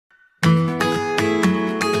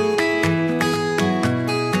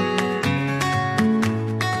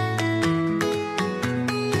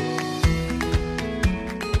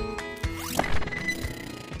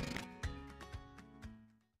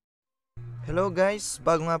Hello guys!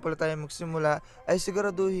 Bago nga pala tayo magsimula ay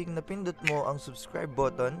siguraduhin na pindot mo ang subscribe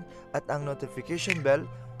button at ang notification bell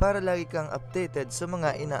para lagi kang updated sa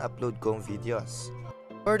mga ina-upload kong videos.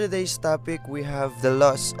 For today's topic, we have the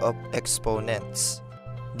laws of exponents.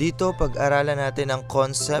 Dito pag-aralan natin ang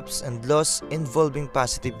concepts and laws involving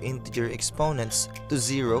positive integer exponents to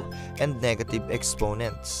zero and negative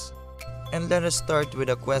exponents. And let us start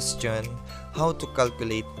with a question, how to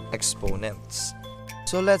calculate exponents.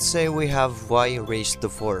 So let's say we have y raised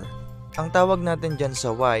to 4. Ang tawag natin dyan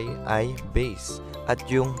sa y ay base at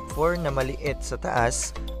yung 4 na maliit sa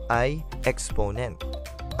taas ay exponent.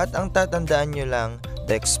 At ang tatandaan nyo lang,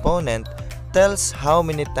 the exponent tells how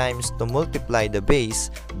many times to multiply the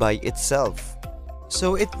base by itself.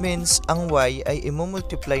 So it means ang y ay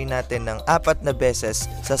imumultiply natin ng 4 na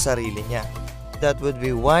beses sa sarili niya. That would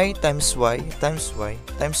be y times y times y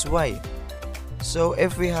times y. So,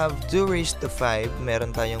 if we have 2 raised to 5,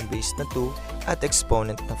 meron tayong base na 2 at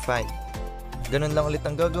exponent na 5. Ganun lang ulit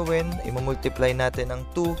ang gagawin, imumultiply natin ang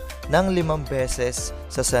 2 ng 5 beses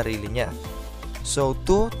sa sarili niya. So,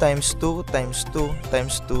 2 times 2 times 2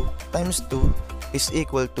 times 2 times 2 is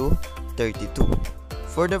equal to 32.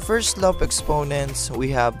 For the first law of exponents, we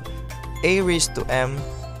have a raised to m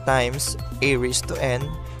times a raised to n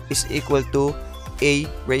is equal to a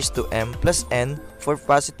raised to m plus n for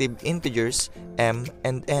positive integers m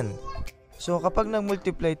and n. So kapag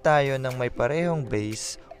nag-multiply tayo ng may parehong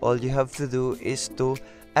base, all you have to do is to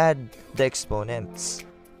add the exponents.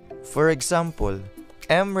 For example,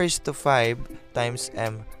 m raised to 5 times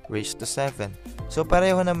m raised to 7. So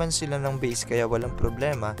pareho naman sila ng base kaya walang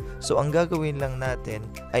problema. So ang gagawin lang natin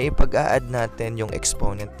ay ipag-a-add natin yung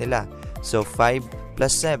exponent nila. So 5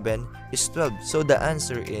 plus 7 is 12. So the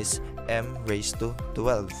answer is m raised to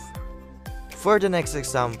 12. For the next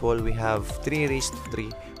example, we have 3 raised to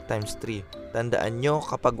 3 times 3. Tandaan nyo,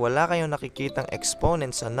 kapag wala kayong nakikitang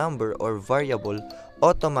exponent sa number or variable,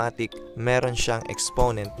 automatic meron siyang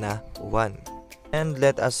exponent na 1. And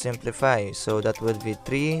let us simplify. So that would be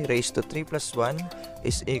 3 raised to 3 plus 1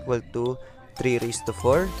 is equal to 3 raised to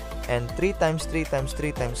 4. And 3 times 3 times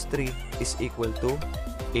 3 times 3 is equal to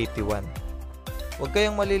 81. Huwag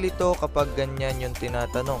kayong malilito kapag ganyan yung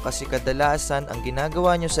tinatanong kasi kadalasan ang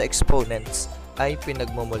ginagawa nyo sa exponents ay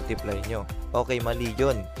pinagmumultiply nyo. Okay, mali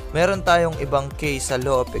yun. Meron tayong ibang case sa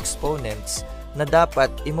law of exponents na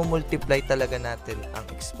dapat imumultiply talaga natin ang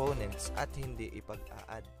exponents at hindi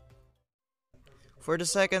ipag-a-add. For the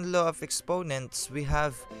second law of exponents, we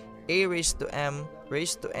have a raised to m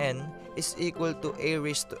raised to n is equal to a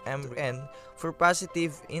raised to m n for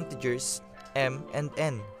positive integers m and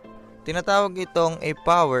n. Tinatawag itong a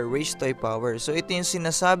power raised to a power. So ito yung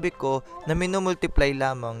sinasabi ko na minumultiply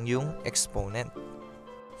lamang yung exponent.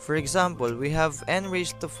 For example, we have n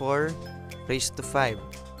raised to 4 raised to 5.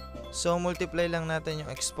 So multiply lang natin yung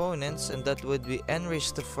exponents and that would be n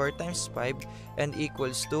raised to 4 times 5 and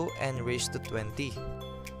equals to n raised to 20.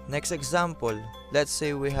 Next example, let's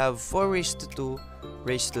say we have 4 raised to 2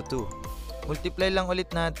 raised to 2. Multiply lang ulit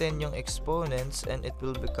natin yung exponents and it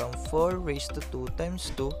will become 4 raised to 2 times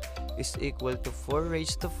 2 is equal to 4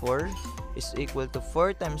 raised to 4 is equal to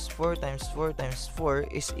 4 times 4 times 4 times 4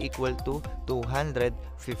 is equal to 256.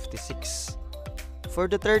 For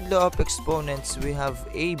the third law of exponents, we have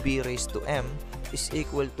ab raised to m is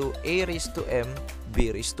equal to a raised to m b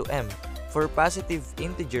raised to m for positive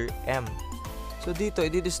integer m. So dito,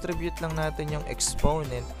 i-distribute lang natin yung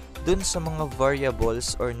exponent dun sa mga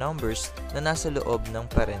variables or numbers na nasa loob ng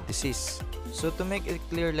parenthesis. So to make it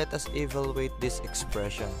clear, let us evaluate this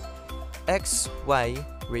expression. xy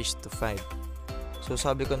raised to 5. So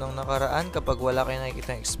sabi ko nung nakaraan, kapag wala kayo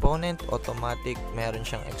nakikita yung exponent, automatic meron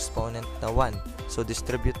siyang exponent na 1. So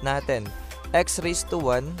distribute natin. X raised to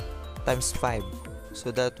 1 times 5. So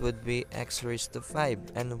that would be x raised to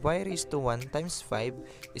 5. And y raised to 1 times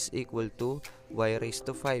 5 is equal to y raised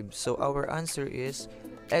to 5. So our answer is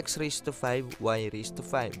x raised to 5, y raised to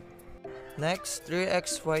 5. Next,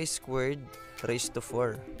 3xy squared raised to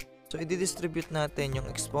 4. So, i-distribute natin yung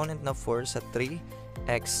exponent na 4 sa 3,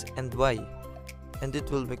 x, and y. And it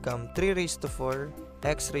will become 3 raised to 4,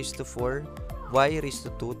 x raised to 4, y raised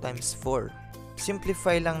to 2 times 4.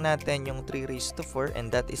 Simplify lang natin yung 3 raised to 4 and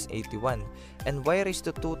that is 81. And y raised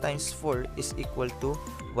to 2 times 4 is equal to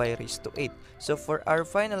y raised to 8. So, for our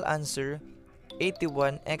final answer,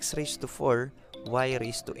 81 x raised to 4 y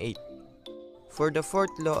raised to 8. For the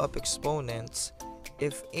fourth law of exponents,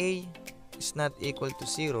 if a is not equal to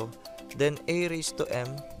 0, then a raised to m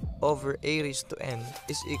over a raised to n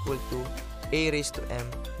is equal to a raised to m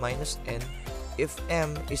minus n if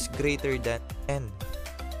m is greater than n.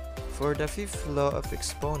 For the fifth law of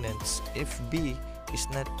exponents, if b is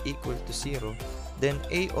not equal to 0, then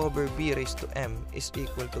a over b raised to m is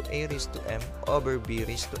equal to a raised to m over b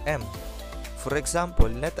raised to m. For example,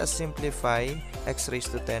 let us simplify x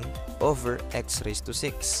raised to 10 over x raised to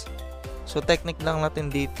 6. So technique lang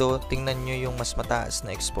natin dito, tingnan nyo yung mas mataas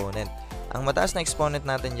na exponent. Ang mataas na exponent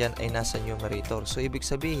natin dyan ay nasa numerator. So ibig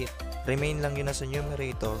sabihin, remain lang yun nasa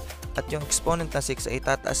numerator at yung exponent na 6 ay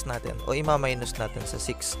tataas natin o ima-minus natin sa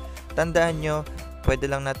 6. Tandaan nyo, pwede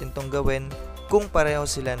lang natin itong gawin kung pareho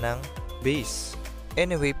sila ng base.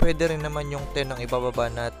 Anyway, pwede rin naman yung 10 ang ibababa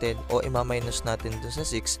natin o ima-minus natin dun sa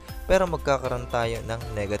 6 pero magkakaroon tayo ng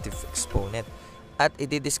negative exponent. At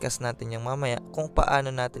i-discuss natin yung mamaya kung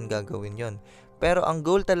paano natin gagawin yon. Pero ang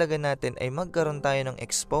goal talaga natin ay magkaroon tayo ng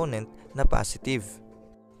exponent na positive.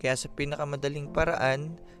 Kaya sa pinakamadaling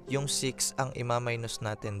paraan, yung 6 ang ima-minus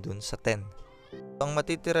natin dun sa 10. Ang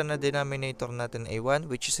matitira na denominator natin ay 1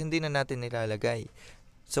 which is hindi na natin nilalagay.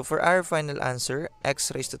 So for our final answer,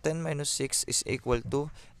 x raised to 10 minus 6 is equal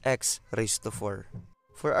to x raised to 4.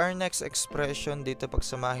 For our next expression, dito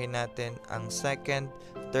pagsamahin natin ang second,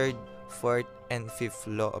 third, fourth, and fifth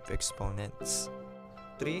law of exponents.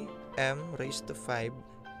 3m raised to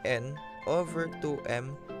 5n over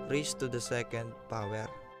 2m raised to the second power.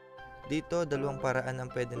 Dito, dalawang paraan ang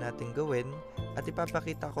pwede natin gawin at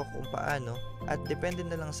ipapakita ko kung paano at depende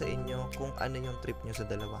na lang sa inyo kung ano yung trip nyo sa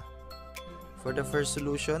dalawa. For the first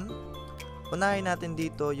solution, unahin natin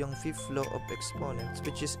dito yung fifth law of exponents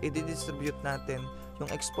which is i-distribute natin yung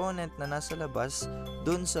exponent na nasa labas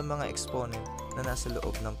dun sa mga exponent na nasa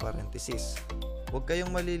loob ng parenthesis. Huwag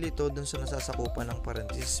kayong malilito dun sa nasasakupan ng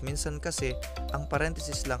parenthesis. Minsan kasi, ang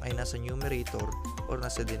parenthesis lang ay nasa numerator or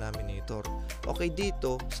nasa denominator. Okay,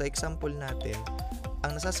 dito, sa example natin,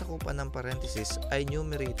 ang nasasakupan ng parenthesis ay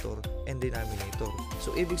numerator and denominator.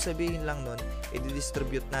 So, ibig sabihin lang nun,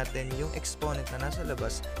 i-distribute natin yung exponent na nasa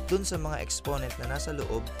labas dun sa mga exponent na nasa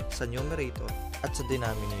loob sa numerator at sa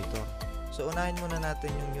denominator. So, unahin muna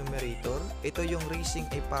natin yung numerator. Ito yung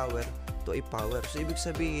raising a power to a power. So, ibig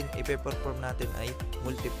sabihin, ipe-perform natin ay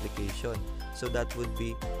multiplication. So, that would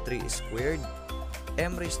be 3 squared,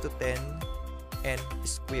 m raised to 10, n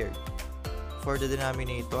squared. For the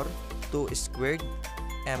denominator, 2 squared,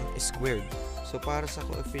 m squared. So, para sa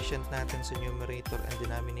coefficient natin sa numerator and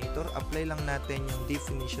denominator, apply lang natin yung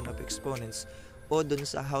definition of exponents o dun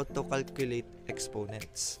sa how to calculate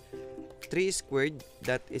exponents. 3 squared,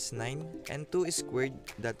 that is 9, and 2 squared,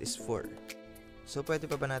 that is 4. So, pwede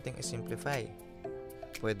pa ba nating i-simplify?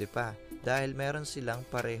 Pwede pa, dahil meron silang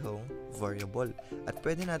parehong variable. At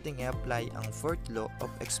pwede nating i-apply ang fourth law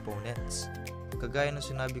of exponents. Kagaya ng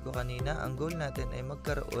sinabi ko kanina, ang goal natin ay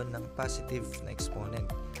magkaroon ng positive na exponent.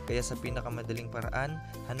 Kaya sa pinakamadaling paraan,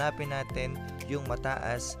 hanapin natin yung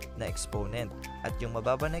mataas na exponent. At yung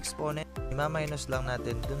mababa na exponent, ima-minus lang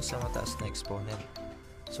natin dun sa mataas na exponent.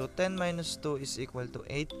 So 10 minus 2 is equal to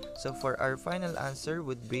 8. So for our final answer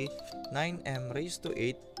would be 9m raised to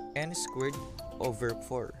 8 n squared over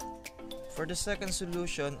 4. For the second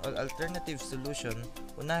solution or alternative solution,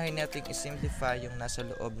 unahin natin i-simplify yung nasa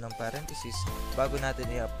loob ng parenthesis bago natin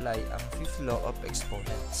i-apply ang fifth law of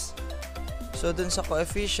exponents. So dun sa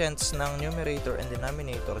coefficients ng numerator and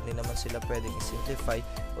denominator, hindi naman sila pwedeng i-simplify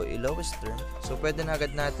o i-lowest term. So pwede na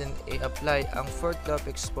agad natin i-apply ang fourth law of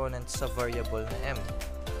exponents sa variable na m.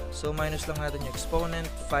 So minus lang natin yung exponent,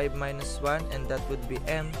 5 minus 1, and that would be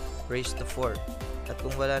m raised to 4. At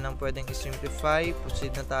kung wala nang pwedeng i-simplify,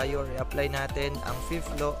 proceed na tayo or i-apply natin ang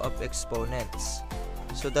fifth law of exponents.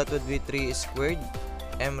 So that would be 3 squared,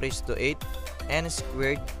 m raised to 8, n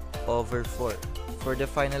squared over 4. For the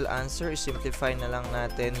final answer, i-simplify na lang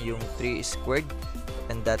natin yung 3 squared,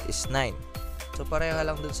 and that is 9. So pareha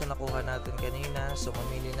lang dun sa nakuha natin kanina, so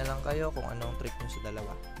mamili na lang kayo kung anong trick nyo sa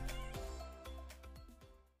dalawa.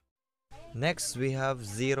 Next, we have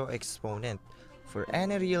zero exponent. For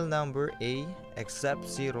any real number a except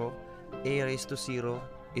 0, a raised to 0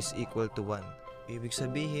 is equal to 1. Ibig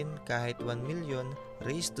sabihin, kahit 1 million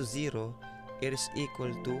raised to 0, it is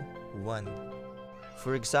equal to 1.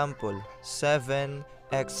 For example,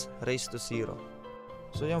 7x raised to 0.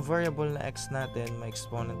 So, yung variable na x natin, may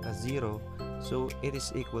exponent na 0, so it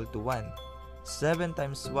is equal to 1. 7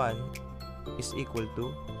 times 1 is equal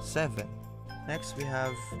to 7. Next, we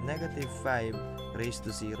have negative 5 raised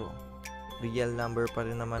to 0. Real number pa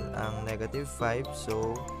rin naman ang negative 5,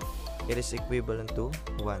 so it is equivalent to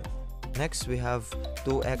 1. Next, we have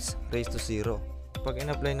 2x raised to 0. Pag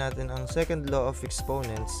in-apply natin ang second law of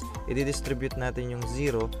exponents, i-distribute natin yung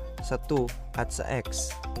 0 sa 2 at sa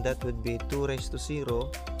x. That would be 2 raised to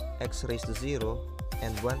 0, x raised to 0,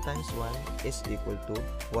 and 1 times 1 is equal to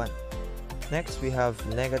 1. Next, we have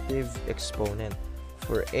negative exponent.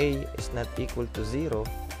 for a is not equal to 0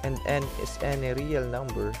 and n is any real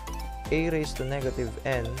number, a raised to negative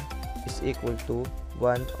n is equal to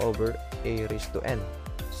 1 over a raised to n.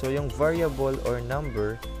 So yung variable or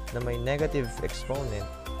number na may negative exponent,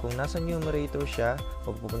 kung nasa numerator siya,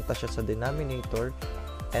 pupunta siya sa denominator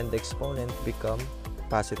and the exponent become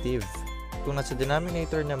positive. Kung nasa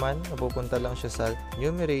denominator naman, napupunta lang siya sa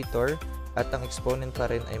numerator at ang exponent pa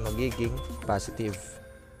rin ay magiging positive.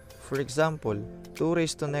 For example, 2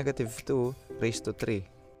 raised to negative 2 raised to 3.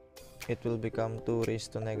 It will become 2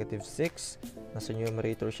 raised to negative 6. Nasa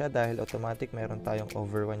numerator siya dahil automatic meron tayong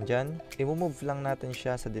over 1 dyan. I-move lang natin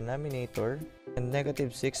siya sa denominator and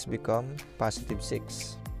negative 6 become positive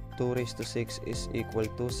 6. 2 raised to 6 is equal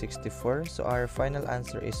to 64. So our final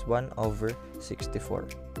answer is 1 over 64.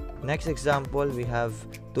 Next example, we have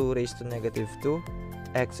 2 raised to negative 2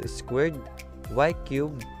 x squared y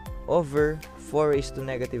cubed over 4 raised to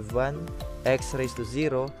negative 1 x raised to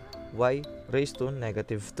 0 y raised to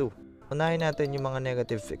negative 2. Unahin natin yung mga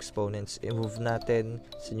negative exponents. I-move natin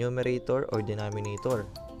sa numerator or denominator.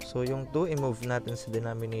 So yung 2, i-move natin sa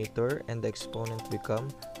denominator and the exponent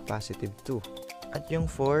become positive 2. At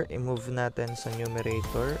yung 4, i-move natin sa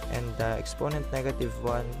numerator and the exponent negative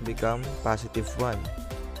 1 become positive 1.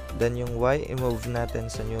 Then yung y, i-move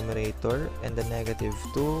natin sa numerator and the negative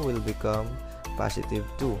 2 will become positive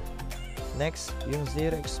 2. Next, yung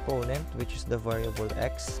 0 exponent, which is the variable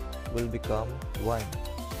x, will become 1.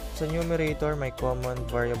 Sa numerator, may common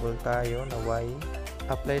variable tayo na y.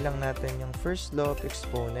 Apply lang natin yung first law of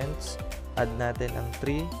exponents. Add natin ang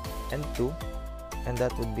 3 and 2. And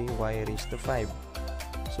that would be y raised to 5.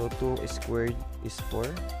 So 2 squared is 4.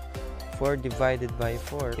 4 divided by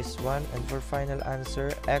 4 is 1. And for final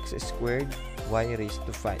answer, x squared y raised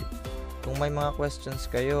to 5. Kung may mga questions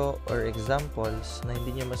kayo or examples na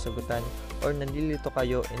hindi nyo masagutan or nalilito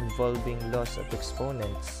kayo involving laws of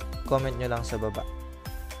exponents, comment nyo lang sa baba.